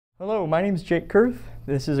Hello, my name is Jake Kurth.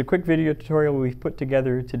 This is a quick video tutorial we've put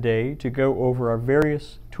together today to go over our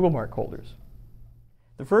various tool mark holders.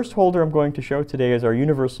 The first holder I'm going to show today is our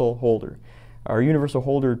universal holder. Our universal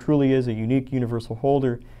holder truly is a unique universal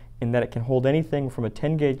holder in that it can hold anything from a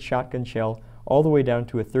 10-gauge shotgun shell all the way down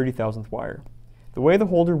to a 30,000th wire. The way the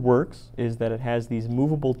holder works is that it has these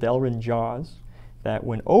movable Delrin jaws that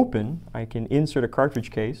when open I can insert a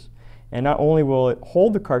cartridge case, and not only will it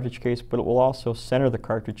hold the cartridge case, but it will also center the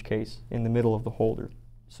cartridge case in the middle of the holder.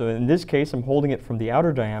 So in this case I'm holding it from the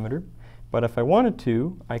outer diameter, but if I wanted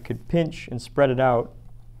to I could pinch and spread it out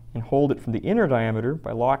and hold it from the inner diameter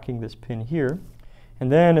by locking this pin here.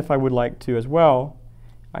 And then if I would like to as well,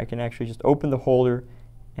 I can actually just open the holder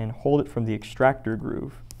and hold it from the extractor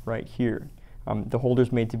groove right here. The holder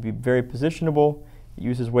is made to be very positionable. It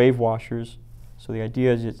uses wave washers, so the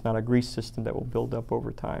idea is it's not a grease system that will build up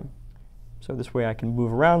over time. So this way I can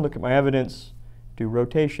move around, look at my evidence, do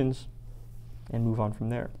rotations, and move on from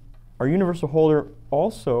there. Our universal holder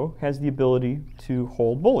also has the ability to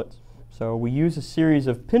hold bullets. So we use a series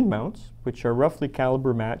of pin mounts, which are roughly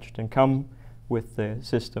caliber matched and come with the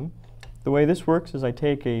system. The way this works is I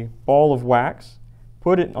take a ball of wax,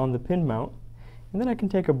 put it on the pin mount, and then I can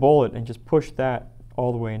take a bullet and just push that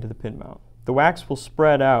all the way into the pin mount. The wax will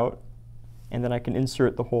spread out, and then I can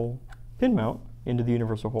insert the whole pin mount into the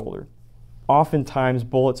universal holder. Oftentimes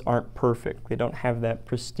bullets aren't perfect. They don't have that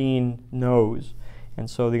pristine nose. And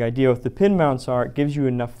so the idea with the pin mounts are it gives you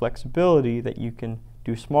enough flexibility that you can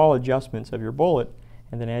do small adjustments of your bullet,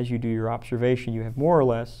 and then as you do your observation you have more or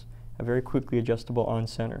less a very quickly adjustable on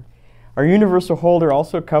center. Our universal holder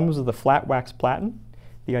also comes with a flat wax platen.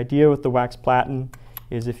 The idea with the wax platen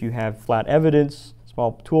is if you have flat evidence,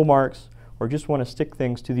 small tool marks, or just want to stick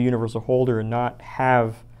things to the universal holder and not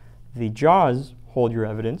have the jaws hold your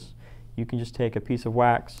evidence, you can just take a piece of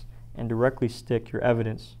wax and directly stick your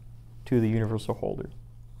evidence to the universal holder.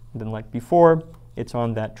 And then like before, it's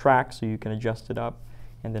on that track so you can adjust it up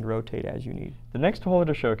and then rotate as you need. The next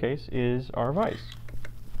holder to showcase is our vise.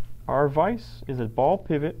 Our vise is a ball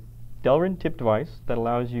pivot Delrin tipped vise that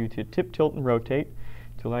allows you to tip, tilt, and rotate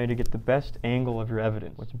to allow you to get the best angle of your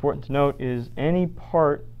evidence. What's important to note is any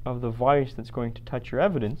part of the vise that's going to touch your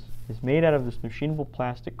evidence is made out of this machinable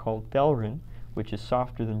plastic called Delrin, which is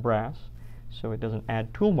softer than brass, so it doesn't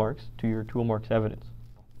add tool marks to your tool marks evidence.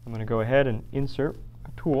 I'm going to go ahead and insert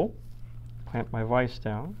a tool, clamp my vise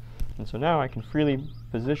down, and so now I can freely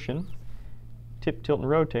position, tip, tilt, and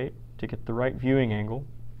rotate to get the right viewing angle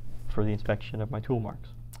for the inspection of my tool marks.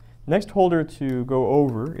 Next holder to go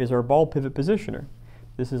over is our ball pivot positioner.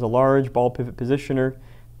 This is a large ball pivot positioner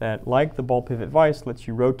that, like the ball pivot vise, lets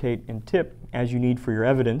you rotate and tip as you need for your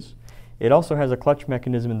evidence. It also has a clutch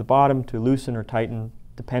mechanism in the bottom to loosen or tighten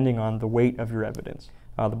depending on the weight of your evidence.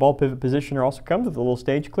 The ball pivot positioner also comes with a little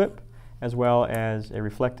stage clip as well as a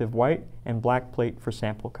reflective white and black plate for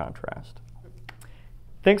sample contrast.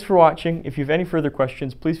 Thanks for watching. If you have any further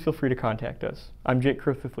questions, please feel free to contact us. I'm Jake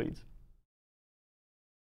Kurth with Leeds.